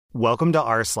Welcome to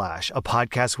r/, a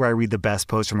podcast where I read the best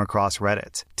posts from across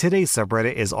Reddit. Today's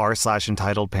subreddit is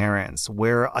r/Entitledparents,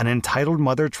 where an entitled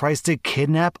mother tries to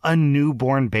kidnap a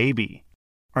newborn baby.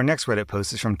 Our next Reddit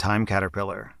post is from Time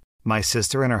Caterpillar. My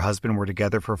sister and her husband were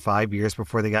together for 5 years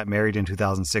before they got married in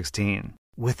 2016.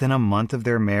 Within a month of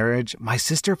their marriage, my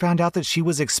sister found out that she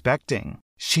was expecting.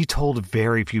 She told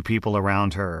very few people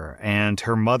around her, and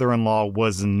her mother-in-law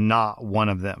was not one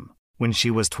of them. When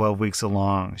she was 12 weeks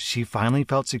along, she finally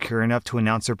felt secure enough to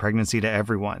announce her pregnancy to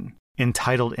everyone.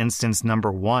 Entitled instance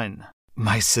number 1.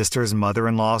 My sister's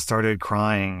mother-in-law started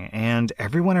crying, and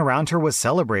everyone around her was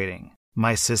celebrating.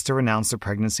 My sister announced the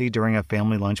pregnancy during a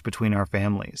family lunch between our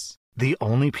families. The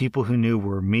only people who knew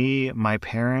were me, my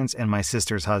parents, and my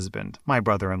sister's husband, my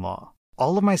brother-in-law.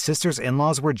 All of my sister's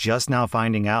in-laws were just now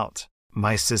finding out.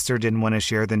 My sister didn't want to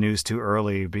share the news too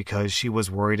early because she was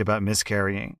worried about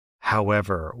miscarrying.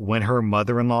 However, when her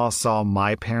mother-in-law saw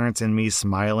my parents and me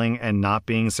smiling and not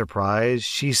being surprised,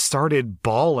 she started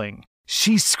bawling.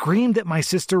 She screamed that my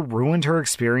sister ruined her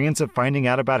experience of finding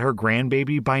out about her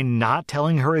grandbaby by not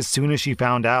telling her as soon as she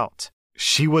found out.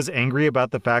 She was angry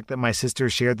about the fact that my sister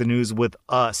shared the news with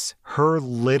us, her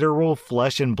literal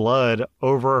flesh and blood,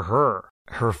 over her.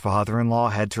 Her father-in-law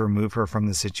had to remove her from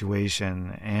the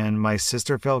situation, and my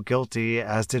sister felt guilty,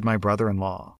 as did my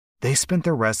brother-in-law. They spent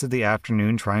the rest of the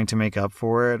afternoon trying to make up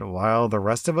for it, while the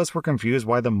rest of us were confused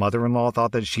why the mother-in-law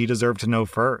thought that she deserved to know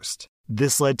first.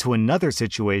 This led to another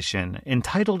situation,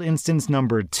 entitled instance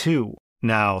number 2.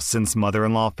 Now, since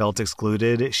mother-in-law felt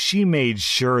excluded, she made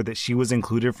sure that she was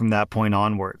included from that point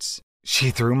onwards.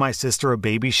 She threw my sister a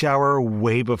baby shower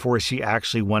way before she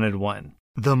actually wanted one.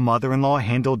 The mother-in-law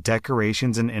handled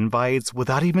decorations and invites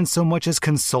without even so much as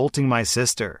consulting my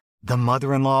sister. The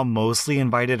mother-in-law mostly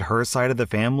invited her side of the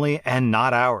family and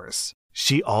not ours.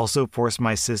 She also forced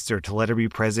my sister to let her be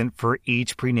present for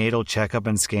each prenatal checkup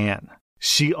and scan.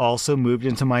 She also moved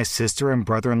into my sister and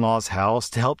brother-in-law's house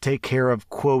to help take care of,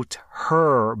 quote,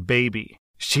 her baby.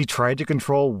 She tried to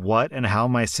control what and how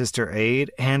my sister ate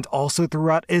and also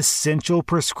threw out essential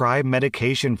prescribed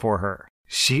medication for her.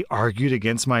 She argued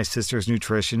against my sister's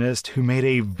nutritionist, who made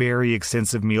a very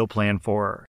extensive meal plan for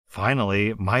her.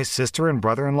 Finally, my sister and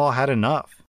brother-in-law had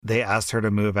enough. They asked her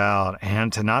to move out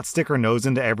and to not stick her nose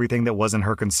into everything that wasn't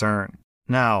her concern.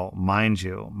 Now, mind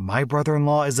you, my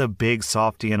brother-in-law is a big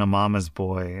softy and a mama's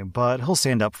boy, but he'll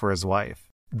stand up for his wife.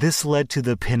 This led to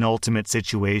the penultimate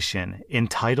situation,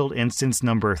 entitled instance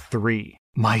number 3.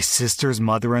 My sister's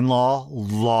mother-in-law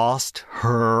lost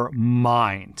her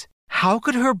mind. How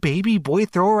could her baby boy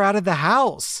throw her out of the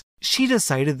house? She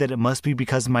decided that it must be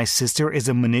because my sister is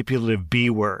a manipulative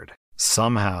B-word.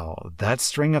 Somehow, that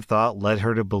string of thought led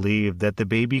her to believe that the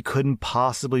baby couldn't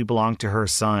possibly belong to her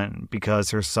son because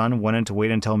her son wanted to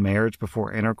wait until marriage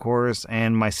before intercourse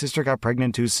and my sister got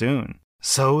pregnant too soon.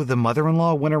 So the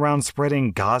mother-in-law went around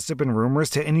spreading gossip and rumors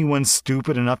to anyone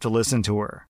stupid enough to listen to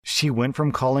her. She went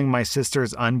from calling my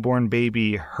sister's unborn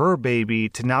baby her baby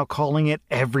to now calling it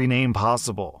every name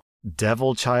possible.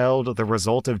 Devil child, the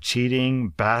result of cheating,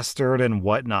 bastard, and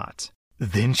whatnot.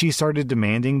 Then she started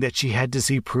demanding that she had to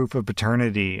see proof of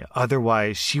paternity,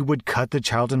 otherwise she would cut the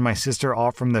child and my sister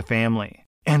off from the family.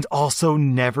 And also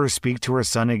never speak to her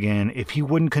son again if he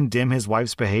wouldn't condemn his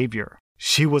wife's behavior.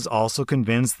 She was also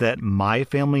convinced that my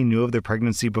family knew of the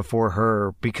pregnancy before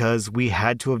her because we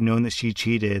had to have known that she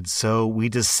cheated, so we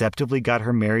deceptively got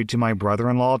her married to my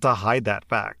brother-in-law to hide that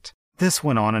fact. This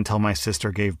went on until my sister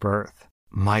gave birth.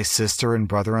 My sister and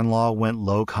brother-in-law went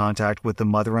low contact with the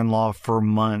mother-in-law for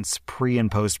months pre- and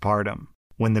postpartum.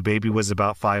 When the baby was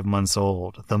about 5 months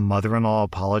old, the mother-in-law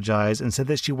apologized and said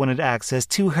that she wanted access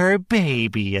to her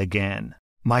baby again.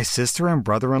 My sister and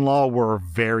brother-in-law were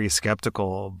very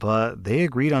skeptical, but they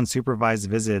agreed on supervised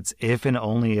visits if and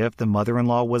only if the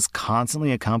mother-in-law was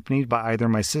constantly accompanied by either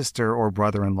my sister or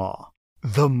brother-in-law.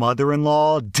 The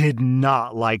mother-in-law did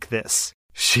not like this.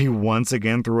 She once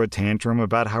again threw a tantrum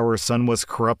about how her son was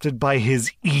corrupted by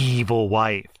his evil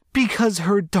wife, because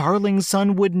her darling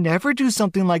son would never do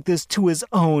something like this to his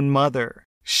own mother.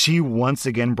 She once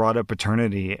again brought up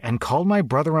paternity and called my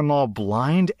brother-in-law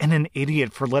blind and an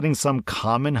idiot for letting some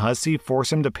common hussy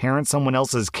force him to parent someone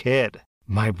else's kid.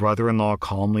 My brother-in-law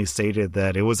calmly stated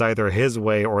that it was either his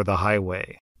way or the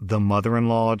highway. The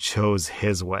mother-in-law chose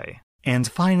his way. And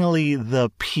finally,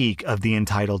 the peak of the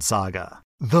entitled saga.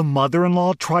 The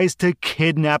mother-in-law tries to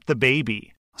kidnap the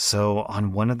baby. So,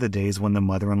 on one of the days when the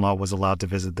mother-in-law was allowed to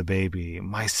visit the baby,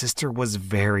 my sister was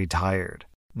very tired.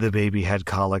 The baby had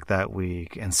colic that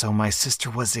week, and so my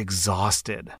sister was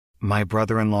exhausted. My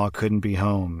brother-in-law couldn't be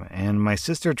home, and my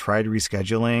sister tried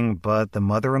rescheduling, but the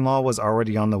mother-in-law was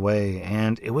already on the way,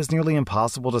 and it was nearly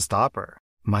impossible to stop her.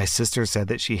 My sister said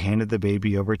that she handed the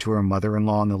baby over to her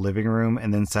mother-in-law in the living room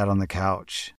and then sat on the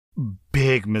couch.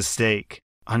 Big mistake.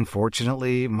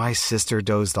 Unfortunately, my sister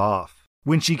dozed off.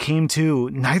 When she came to,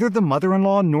 neither the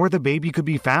mother-in-law nor the baby could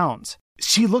be found.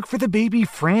 She looked for the baby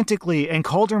frantically and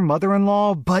called her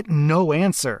mother-in-law, but no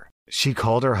answer. She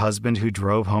called her husband, who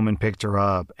drove home and picked her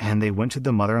up, and they went to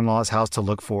the mother-in-law's house to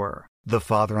look for her. The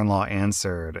father-in-law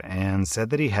answered and said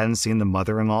that he hadn't seen the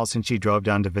mother-in-law since she drove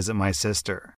down to visit my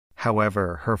sister.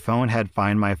 However, her phone had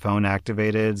Find My Phone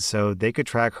activated, so they could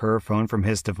track her phone from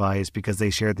his device because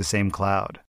they shared the same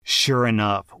cloud. Sure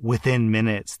enough, within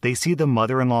minutes, they see the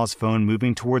mother-in-law's phone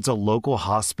moving towards a local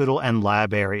hospital and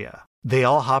lab area. They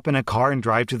all hop in a car and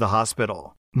drive to the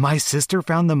hospital. My sister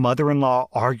found the mother-in-law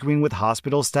arguing with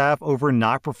hospital staff over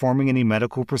not performing any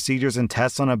medical procedures and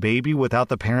tests on a baby without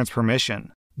the parents'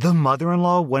 permission. The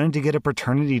mother-in-law wanted to get a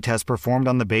paternity test performed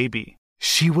on the baby.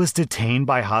 She was detained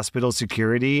by hospital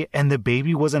security, and the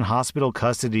baby was in hospital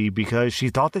custody because she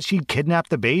thought that she'd kidnapped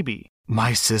the baby.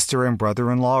 My sister and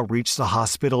brother-in-law reached the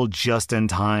hospital just in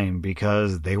time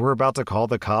because they were about to call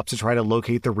the cops to try to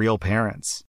locate the real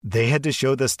parents. They had to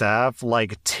show the staff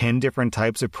like 10 different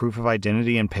types of proof of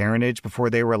identity and parentage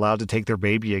before they were allowed to take their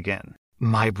baby again.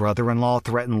 My brother-in-law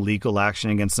threatened legal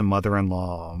action against the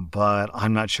mother-in-law, but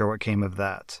I'm not sure what came of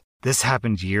that. This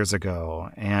happened years ago,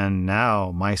 and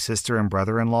now my sister and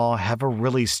brother-in-law have a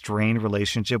really strained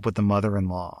relationship with the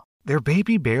mother-in-law. Their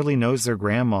baby barely knows their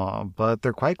grandma, but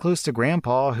they're quite close to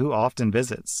grandpa, who often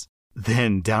visits.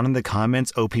 Then, down in the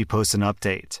comments, OP posts an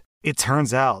update. It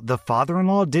turns out the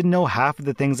father-in-law didn't know half of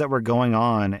the things that were going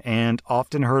on and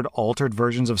often heard altered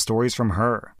versions of stories from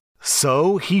her.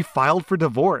 So he filed for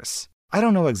divorce. I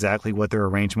don't know exactly what their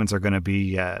arrangements are going to be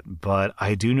yet, but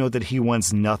I do know that he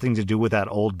wants nothing to do with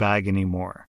that old bag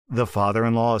anymore. The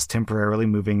father-in-law is temporarily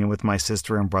moving in with my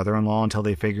sister and brother-in-law until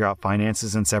they figure out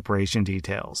finances and separation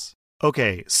details.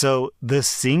 Okay, so the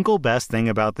single best thing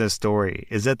about this story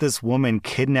is that this woman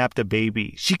kidnapped a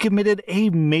baby. She committed a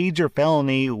major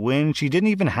felony when she didn't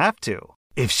even have to.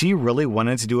 If she really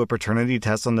wanted to do a paternity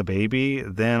test on the baby,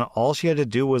 then all she had to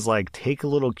do was take a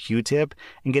little Q-tip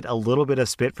and get a little bit of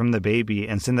spit from the baby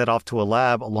and send that off to a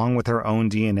lab along with her own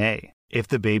DNA. If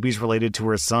the baby's related to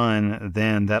her son,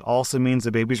 then that also means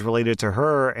the baby's related to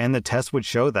her, and the test would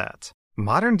show that.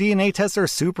 Modern DNA tests are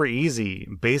super easy.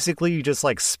 Basically, you just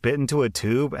spit into a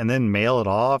tube and then mail it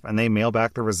off, and they mail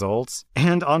back the results.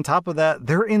 And on top of that,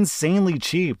 they're insanely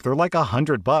cheap. They're like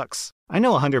 $100. I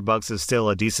know $100 is still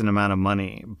a decent amount of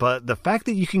money, but the fact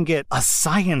that you can get a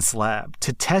science lab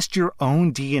to test your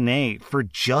own DNA for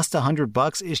just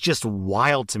 $100 is just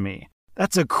wild to me.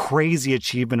 That's a crazy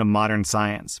achievement of modern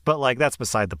science, but that's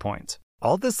beside the point.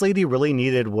 All this lady really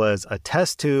needed was a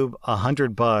test tube,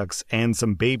 $100, and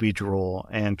some baby drool.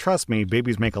 And trust me,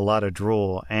 babies make a lot of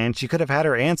drool, and she could have had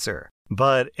her answer.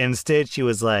 But instead she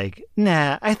was like,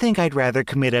 nah, I think I'd rather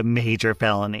commit a major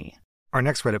felony. Our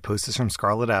next Reddit post is from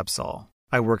Scarlett Absol.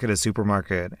 I work at a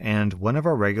supermarket, and one of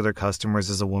our regular customers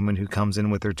is a woman who comes in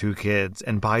with her 2 kids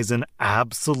and buys an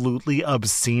absolutely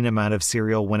obscene amount of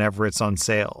cereal whenever it's on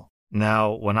sale.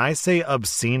 Now, when I say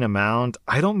obscene amount,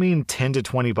 I don't mean 10 to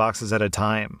 20 boxes at a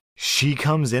time. She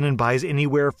comes in and buys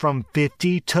anywhere from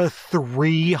 50 to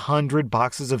 300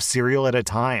 boxes of cereal at a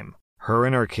time. Her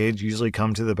and her kids usually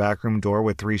come to the backroom door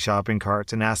with 3 shopping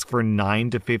carts and ask for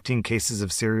 9 to 15 cases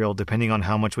of cereal depending on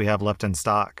how much we have left in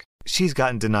stock. She's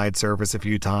gotten denied service a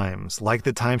few times, like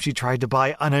the time she tried to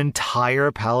buy an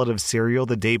entire pallet of cereal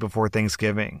the day before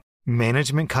Thanksgiving.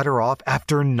 Management cut her off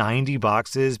after 90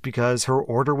 boxes because her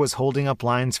order was holding up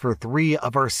lines for 3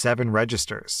 of our 7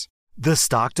 registers. The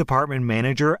stock department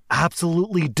manager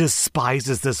absolutely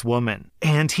despises this woman,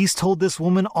 and he's told this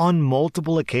woman on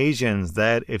multiple occasions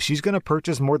that if she's going to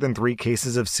purchase more than 3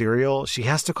 cases of cereal, she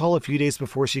has to call a few days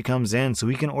before she comes in so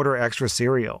he can order extra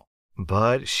cereal.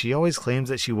 But she always claims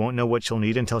that she won't know what she'll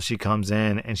need until she comes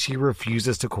in, and she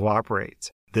refuses to cooperate.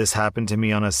 This happened to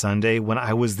me on a Sunday when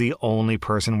I was the only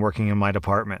person working in my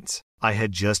department. I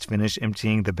had just finished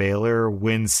emptying the baler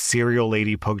when Cereal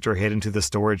Lady poked her head into the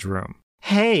storage room.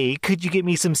 "Hey, could you get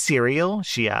me some cereal?"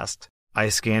 she asked. I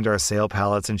scanned our sale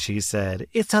pallets and she said,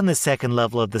 "It's on the 2nd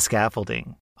level of the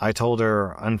scaffolding." I told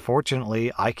her,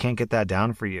 "Unfortunately, I can't get that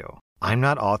down for you. I'm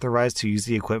not authorized to use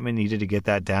the equipment needed to get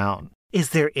that down."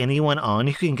 "Is there anyone on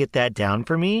who can get that down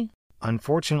for me?"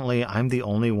 "Unfortunately, I'm the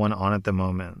only one on at the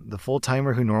moment. The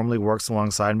full-timer who normally works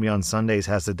alongside me on Sundays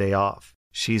has the day off."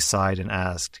 She sighed and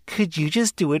asked, "Could you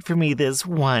just do it for me this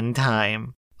one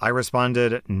time?" I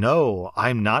responded, "No,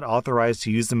 I'm not authorized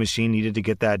to use the machine needed to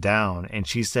get that down." And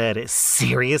she said,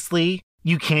 "Seriously?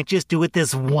 You can't just do it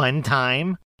this one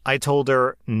time?" I told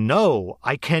her, "No,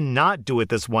 I cannot do it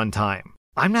this one time."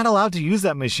 I'm not allowed to use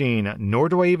that machine, nor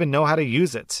do I even know how to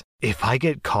use it. If I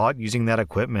get caught using that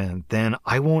equipment, then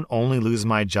I won't only lose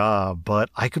my job, but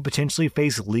I could potentially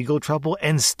face legal trouble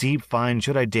and steep fines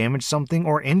should I damage something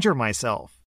or injure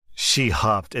myself. She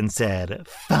huffed and said,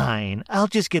 "Fine, I'll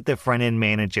just get the front-end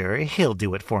manager. He'll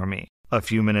do it for me." A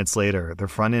few minutes later, the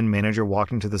front-end manager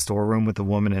walked into the storeroom with a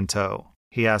woman in tow.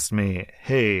 He asked me,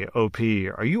 "Hey, OP,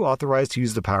 are you authorized to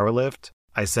use the power lift?"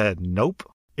 I said, "Nope."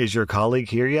 "Is your colleague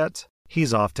here yet?"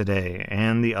 "He's off today,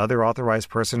 and the other authorized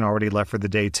person already left for the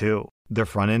day too." The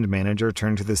front-end manager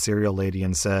turned to the cereal lady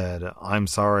and said, "I'm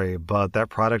sorry, but that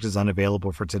product is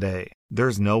unavailable for today.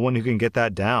 There's no one who can get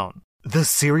that down." The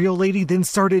cereal lady then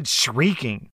started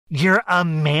shrieking, "You're a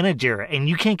manager, and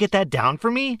you can't get that down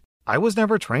for me?" "I was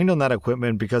never trained on that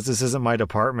equipment because this isn't my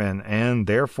department, and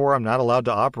therefore I'm not allowed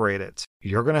to operate it.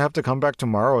 You're going to have to come back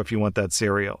tomorrow if you want that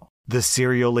cereal." The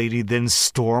cereal lady then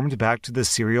stormed back to the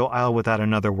cereal aisle without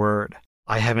another word.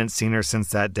 I haven't seen her since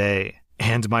that day,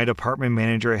 and my department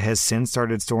manager has since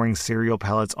started storing cereal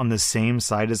pallets on the same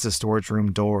side as the storage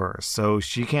room door, so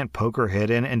she can't poke her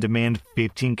head in and demand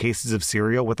 15 cases of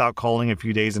cereal without calling a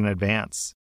few days in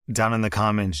advance. Down in the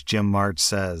comments, Jim March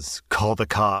says, "Call the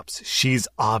cops. She's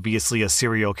obviously a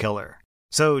serial killer."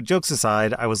 So, jokes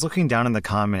aside, I was looking down in the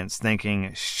comments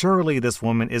thinking, surely this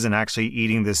woman isn't actually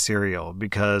eating this cereal,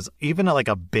 because even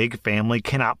a big family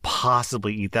cannot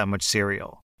possibly eat that much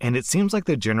cereal. And it seems like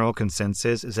the general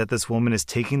consensus is that this woman is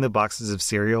taking the boxes of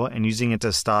cereal and using it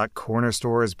to stock corner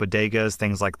stores, bodegas,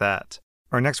 things like that.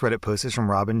 Our next Reddit post is from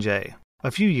Robin J.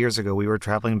 "A few years ago, we were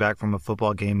traveling back from a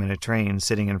football game in a train,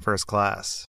 sitting in first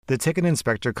class. The ticket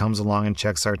inspector comes along and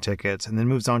checks our tickets, and then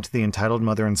moves on to the entitled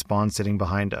mother and spawn sitting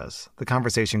behind us. The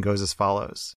conversation goes as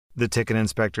follows. The ticket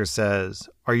inspector says,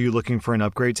 'Are you looking for an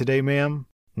upgrade today, ma'am?'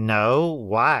 'No,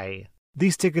 why?'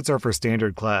 'These tickets are for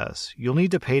standard class. You'll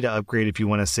need to pay to upgrade if you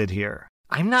want to sit here.'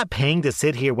 'I'm not paying to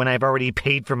sit here when I've already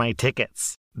paid for my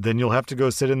tickets.' 'Then you'll have to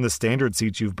go sit in the standard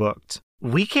seats you've booked.'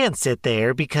 'We can't sit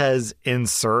there because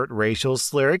insert racial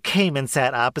slur came and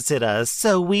sat opposite us,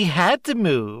 so we had to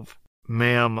move.'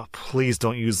 'Ma'am, please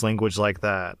don't use language like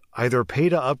that. Either pay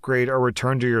to upgrade or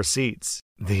return to your seats.'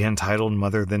 The entitled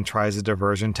mother then tries a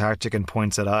diversion tactic and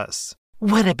points at us.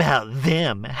 'What about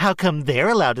them? How come they're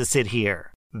allowed to sit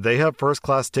here?' 'They have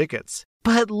first-class tickets.'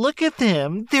 'But look at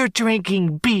them. They're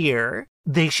drinking beer.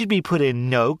 They should be put in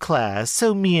no class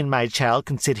so me and my child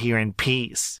can sit here in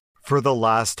peace.' 'For the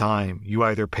last time, you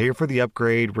either pay for the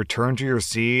upgrade, return to your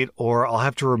seat, or I'll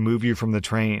have to remove you from the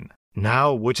train.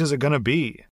 Now, which is it going to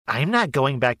be?' 'I'm not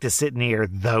going back to sit near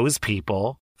those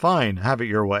people.' 'Fine, have it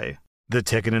your way.' The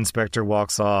ticket inspector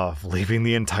walks off, leaving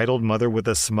the entitled mother with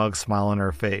a smug smile on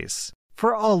her face.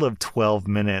 For all of 12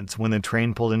 minutes when the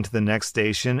train pulled into the next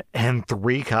station and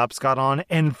 3 cops got on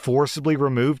and forcibly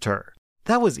removed her.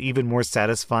 That was even more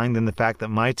satisfying than the fact that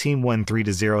my team won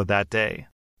 3-0 that day.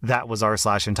 That was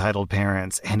r/Entitled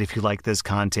Parents, and if you like this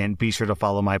content, be sure to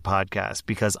follow my podcast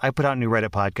because I put out new Reddit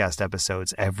podcast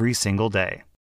episodes every single day.